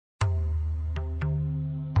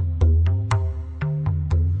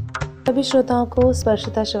सभी श्रोताओं को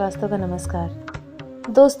स्पर्शिता श्रीवास्तव का नमस्कार।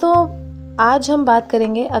 दोस्तों, आज हम बात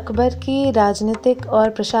करेंगे अकबर की राजनीतिक और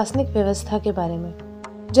प्रशासनिक व्यवस्था के बारे में।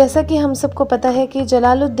 जैसा कि हम सबको पता है कि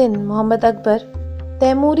जलालुद्दीन मोहम्मद अकबर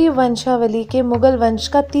तैमूरी वंशावली के मुगल वंश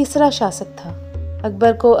का तीसरा शासक था।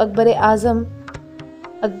 अकबर को अकबर आजम,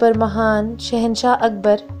 अकबर महान, शहंशाह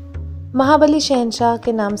अकबर, महाबली शहंशाह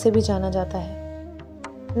के नाम से भी जाना जाता है।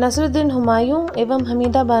 नसरुद्दीन हुमायूं एवं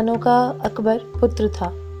हमीदा बानो का अकबर पुत्र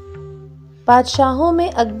था। बादशाहों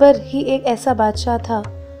में अकबर ही एक ऐसा बादशाह था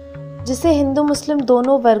जिसे हिंदू मुस्लिम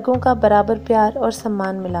दोनों वर्गों का बराबर प्यार और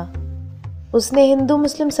सम्मान मिला। उसने हिंदू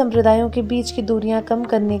मुस्लिम संप्रदायों के बीच की दूरियां कम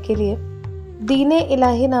करने के लिए दीन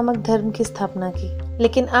इलाही नामक धर्म की स्थापना की।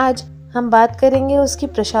 लेकिन आज हम बात करेंगे उसकी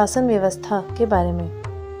प्रशासन व्यवस्था के बारे में।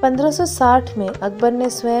 1560 में अकबर ने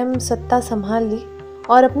स्वयं सत्ता संभाल ली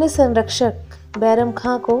और अपने संरक्षक बैरम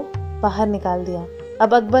खां को बाहर निकाल दिया।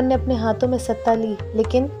 अब अकबर ने अपने हाथों में सत्ता ली,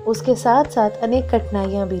 लेकिन उसके साथ साथ अनेक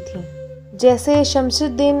कठिनाइयां भी थीं, जैसे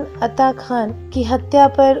शमशुद्दीन अता खान की हत्या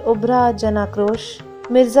पर उभरा जनाक्रोश,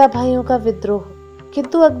 मिर्जा भाइयों का विद्रोह।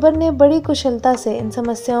 किंतु अकबर ने बड़ी कुशलता से इन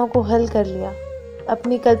समस्याओं को हल कर लिया।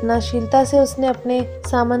 अपनी कल्पनाशीलता से उसने अपने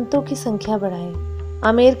सामंतों की संख्या बढ़ाई।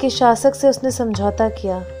 आमेर के शासक से उसने समझौता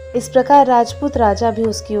किया। इस प्रकार राजपूत राजा भी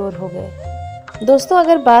उसकी ओर हो गए। दोस्तों,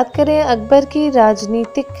 अगर बात करें अकबर की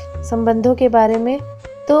राजनीतिक संबंधों के बारे में,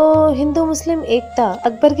 तो हिंदू मुस्लिम एकता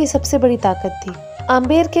अकबर की सबसे बड़ी ताकत थी।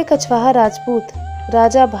 आमेर के कछवाहा राजपूत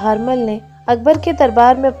राजा भारमल ने अकबर के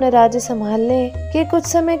दरबार में अपने राज्य संभालने के कुछ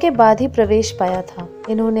समय के बाद ही प्रवेश पाया था।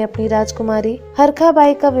 इन्होंने अपनी राजकुमारी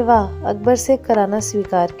हरखाबाई का विवाह अकबर से कराना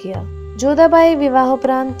स्वीकार किया। जोधाबाई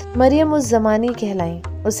विवाहोपरांत मरियम-उज़-ज़मानी कहलाई।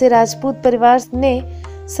 उसे राजपूत परिवार ने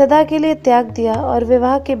सदा के लिए त्याग दिया और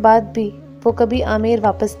विवाह के बाद भी वो कभी आमेर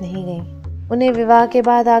वापस नहीं गईं। उन्हें विवाह के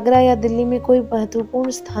बाद आगरा या दिल्ली में कोई महत्वपूर्ण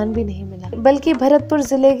स्थान भी नहीं मिला, बल्कि भरतपुर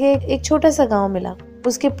जिले के एक छोटा सा गांव मिला।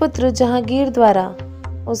 उसके पुत्र जहांगीर द्वारा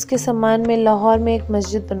उसके सम्मान में लाहौर में एक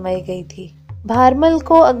मस्जिद बनवाई गई थी। भारमल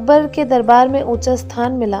को अकबर के दरबार में ऊंचा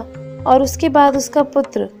स्थान मिला और उसके बाद उसका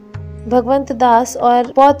पुत्र भगवंत दास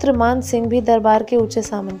और पौत्र मान सिंह भी दरबार के ऊंचे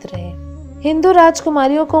सामंत रहे। हिंदू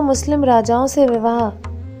राजकुमारियों को मुस्लिम राजाओं से विवाह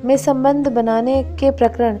में संबंध बनाने के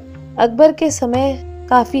प्रकरण अकबर के समय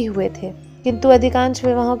काफी हुए थे, किंतु अधिकांश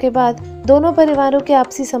विवाहों के बाद दोनों परिवारों के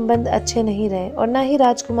आपसी संबंध अच्छे नहीं रहे और न ही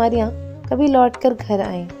राजकुमारियां कभी लौटकर घर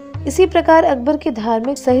आईं। इसी प्रकार अकबर की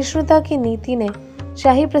धार्मिक सहिष्णुता की नीति ने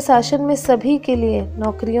शाही प्रशासन में सभी के लिए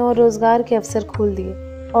नौकरियों और रोजगार के अवसर खोल दिए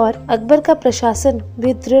और अकबर का प्रशासन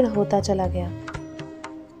भी दृढ़ होता चला गया।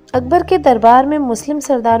 अकबर के दरबार में मुस्लिम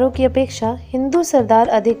सरदारों की अपेक्षा हिंदू सरदार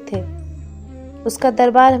अधिक थे। उसका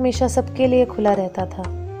दरबार हमेशा सबके लिए खुला रहता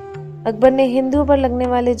था। अकबर ने हिंदुओं पर लगने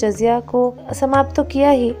वाले जजिया को समाप्त तो किया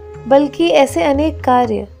ही, बल्कि ऐसे अनेक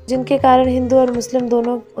कार्य जिनके कारण हिंदू और मुस्लिम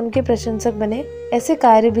दोनों उनके प्रशंसक बने, ऐसे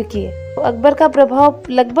कार्य भी किए। तो अकबर का प्रभाव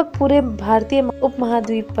लगभग पूरे भारतीय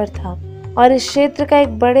उपमहाद्वीप पर था और इस क्षेत्र का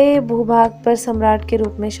एक बड़े भूभाग पर सम्राट के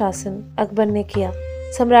रूप में शासन अकबर ने किया।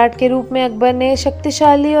 सम्राट के रूप में अकबर ने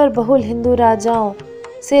शक्तिशाली और बहुल हिंदू राजाओं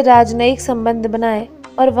से राजनयिक संबंध बनाए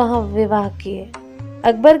और वहां विवाह किए।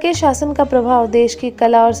 अकबर के शासन का प्रभाव देश की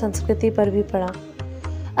कला और संस्कृति पर भी पड़ा।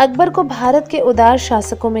 अकबर को भारत के उदार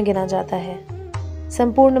शासकों में गिना जाता है।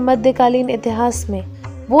 संपूर्ण मध्यकालीन इतिहास में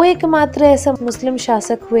वो एकमात्र ऐसा मुस्लिम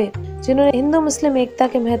शासक हुए जिन्होंने हिंदू मुस्लिम एकता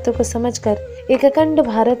के महत्व को समझकर एक अखंड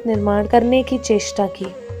भारत निर्माण करने की चेष्टा की।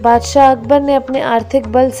 बादशाह अकबर ने अपने आर्थिक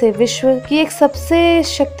बल से विश्व की एक सबसे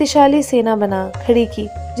शक्तिशाली सेना बना खड़ी की,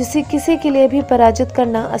 जिसे किसी के लिए भी पराजित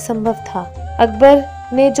करना असंभव था। अकबर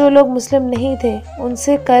ने जो लोग मुस्लिम नहीं थे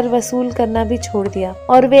उनसे कर वसूल करना भी छोड़ दिया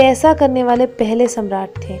और वे ऐसा करने वाले पहले सम्राट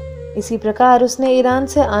थे। इसी प्रकार उसने ईरान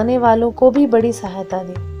से आने वालों को भी बड़ी सहायता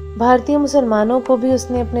दी। भारतीय मुसलमानों को भी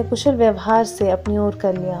उसने अपने कुशल व्यवहार से अपनी ओर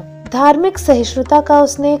कर लिया। धार्मिक सहिष्णुता का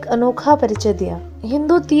उसने एक अनोखा परिचय दिया।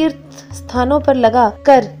 हिंदू तीर्थ स्थानों पर लगा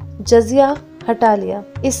कर जजिया हटा लिया।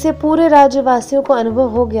 इससे पूरे राज्यवासियों को अनुभव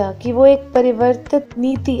हो गया कि वो एक परिवर्तित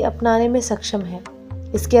नीति अपनाने में सक्षम है।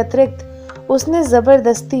 इसके अतिरिक्त उसने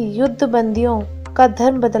जबरदस्ती युद्ध बंदियों का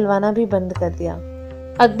धर्म बदलवाना भी बंद कर दिया।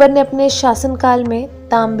 अकबर ने अपने शासनकाल में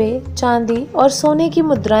तांबे, चांदी और सोने की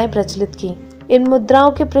मुद्राएं प्रचलित की। इन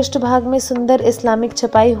मुद्राओं के पृष्ठभाग में सुंदर इस्लामिक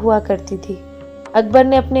छपाई हुआ करती थी। अकबर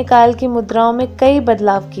ने अपने काल की मुद्राओं में कई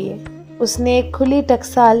बदलाव किए। उसने एक खुली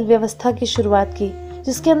टकसाल व्यवस्था की शुरुआत की,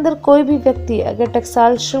 जिसके अंदर कोई भी व्यक्ति अगर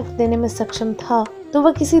टकसाल शुल्क देने में सक्षम था तो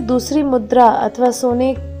वह किसी दूसरी मुद्रा अथवा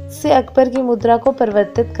सोने से अकबर की मुद्रा को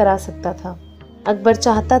परिवर्तित करा सकता था। अकबर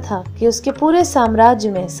चाहता था कि उसके पूरे साम्राज्य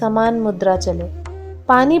में समान मुद्रा चले।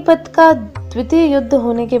 पानीपत का द्वितीय युद्ध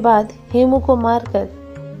होने के बाद हेमू को मारकर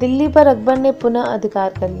दिल्ली पर अकबर ने पुनः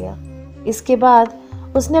अधिकार कर लिया। इसके बाद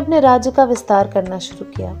उसने अपने राज्य का विस्तार करना शुरू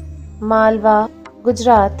किया। मालवा,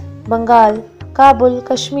 गुजरात, बंगाल, काबुल,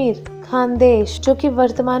 कश्मीर, खानदेश जो कि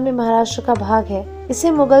वर्तमान में महाराष्ट्र का भाग है,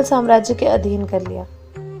 इसे मुगल साम्राज्य के अधीन कर लिया।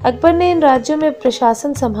 अकबर ने इन राज्यों में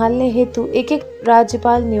प्रशासन संभालने हेतु एक एक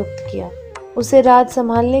राज्यपाल नियुक्त किया। उसे राज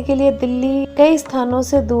संभालने के लिए दिल्ली कई स्थानों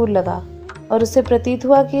से दूर लगा और उसे प्रतीत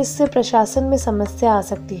हुआ कि इससे प्रशासन में समस्या आ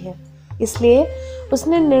सकती है। इसलिए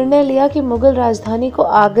उसने निर्णय लिया कि मुगल राजधानी को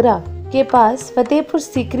आगरा के पास फतेहपुर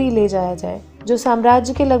सीकरी ले जाया जाए, जो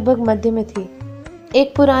साम्राज्य के लगभग मध्य में थी।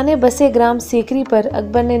 एक पुराने बसे ग्राम सीकरी पर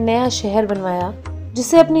अकबर ने नया शहर बनवाया,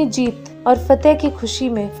 जिसे अपनी जीत और फतेह की खुशी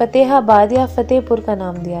में फतेहाबाद या फतेहपुर का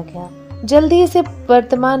नाम दिया गया। जल्द ही इसे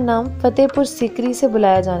वर्तमान नाम फतेहपुर सीकरी से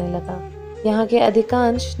बुलाया जाने लगा। यहाँ के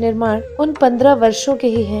अधिकांश निर्माण उन 15 वर्षों के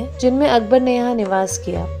ही हैं जिनमें अकबर ने यहाँ निवास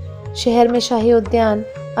किया। शहर में शाही उद्यान,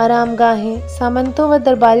 आरामगाहें, सामंतों व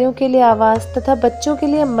दरबारियों के लिए आवास तथा बच्चों के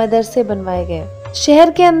लिए मदरसे बनवाए गए।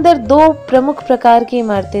 शहर के अंदर 2 प्रमुख प्रकार की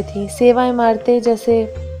इमारतें थीं। सेवा इमारतें जैसे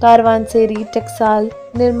कारवानसेरी, टकसाल,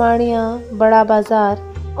 निर्माणिया, बड़ा बाजार,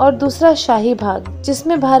 और दूसरा शाही भाग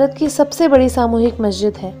जिसमें भारत की सबसे बड़ी सामूहिक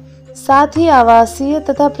मस्जिद है। साथ ही आवासीय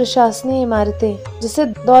तथा प्रशासनिक इमारतें जिसे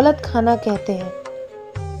दौलत खाना कहते हैं।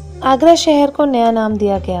 आगरा शहर को नया नाम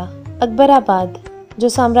दिया गया अकबराबाद, जो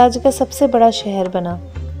साम्राज्य का सबसे बड़ा शहर बना।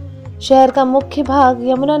 शहर का मुख्य भाग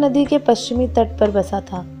यमुना नदी के पश्चिमी तट पर बसा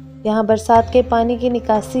था। यहाँ बरसात के पानी की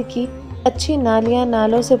निकासी की अच्छी नालियां,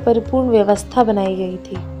 नालों से परिपूर्ण व्यवस्था बनाई गई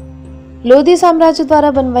थी। लोधी साम्राज्य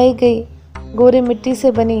द्वारा बनवाई गई गोरे मिट्टी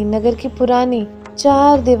से बनी नगर की पुरानी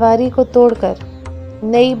 4 दीवारी को तोड़कर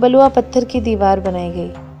नई बलुआ पत्थर की दीवार बनाई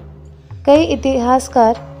गई। कई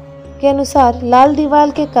इतिहासकार के अनुसार लाल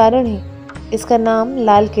दीवार के कारण ही इसका नाम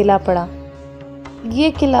लाल किला पड़ा। ये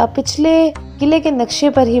किला पिछले किले के नक्शे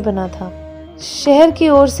पर ही बना था। शहर की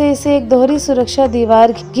ओर से इसे एक दोहरी सुरक्षा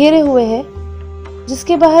दीवार घेरे हुए है,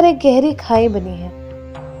 जिसके बाहर एक गहरी खाई बनी है।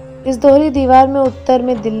 इस दोहरी दीवार में उत्तर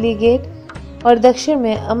में दिल्ली गेट और दक्षिण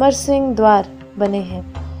में अमर सिंह द्वार बने हैं,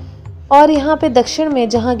 और यहाँ पे दक्षिण में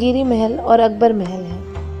जहांगीरी महल और अकबर महल है।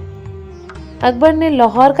 अकबर ने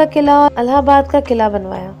लाहौर का किला और इलाहाबाद का किला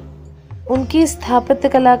बनवाया। उनकी स्थापत्य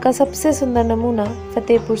कला का सबसे सुंदर नमूना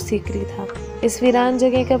फतेहपुर सीकरी था। इस वीरान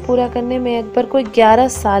जगह का पूरा करने में अकबर को 11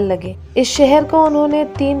 साल लगे। इस शहर को उन्होंने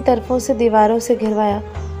 3 तरफों से दीवारों से घिरवाया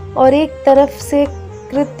और एक तरफ से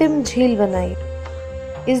कृत्रिम झील बनाई।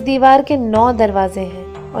 इस दीवार के 9 दरवाजे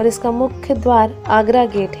हैं और इसका मुख्य द्वार आगरा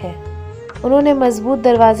गेट है। उन्होंने मजबूत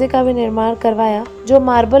दरवाजे का भी निर्माण करवाया, जो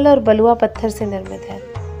मार्बल और बलुआ पत्थर से निर्मित है।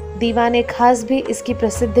 दीवाने खास भी इसकी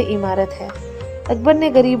प्रसिद्ध इमारत है। अकबर ने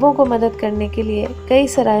गरीबों को मदद करने के लिए कई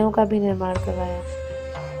सरायों का भी निर्माण करवाया।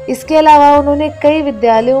 इसके अलावा उन्होंने कई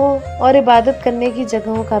विद्यालयों और इबादत करने की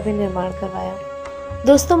जगहों का भी निर्माण करवाया।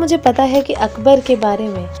 दोस्तों, मुझे पता है कि अकबर के बारे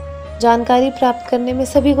में जानकारी प्राप्त करने में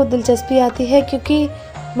सभी को दिलचस्पी आती है, क्योंकि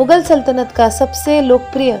मुगल सल्तनत का सबसे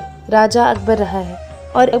लोकप्रिय राजा अकबर रहा है।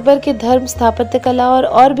 और अकबर के धर्म, स्थापत्य कला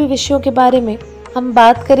और भी विषयों के बारे में हम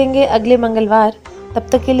बात करेंगे अगले मंगलवार। तब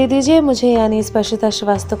तक के लिए दीजिए मुझे यानी स्पर्शिता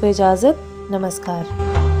श्रीवास्तव को इजाजत। नमस्कार।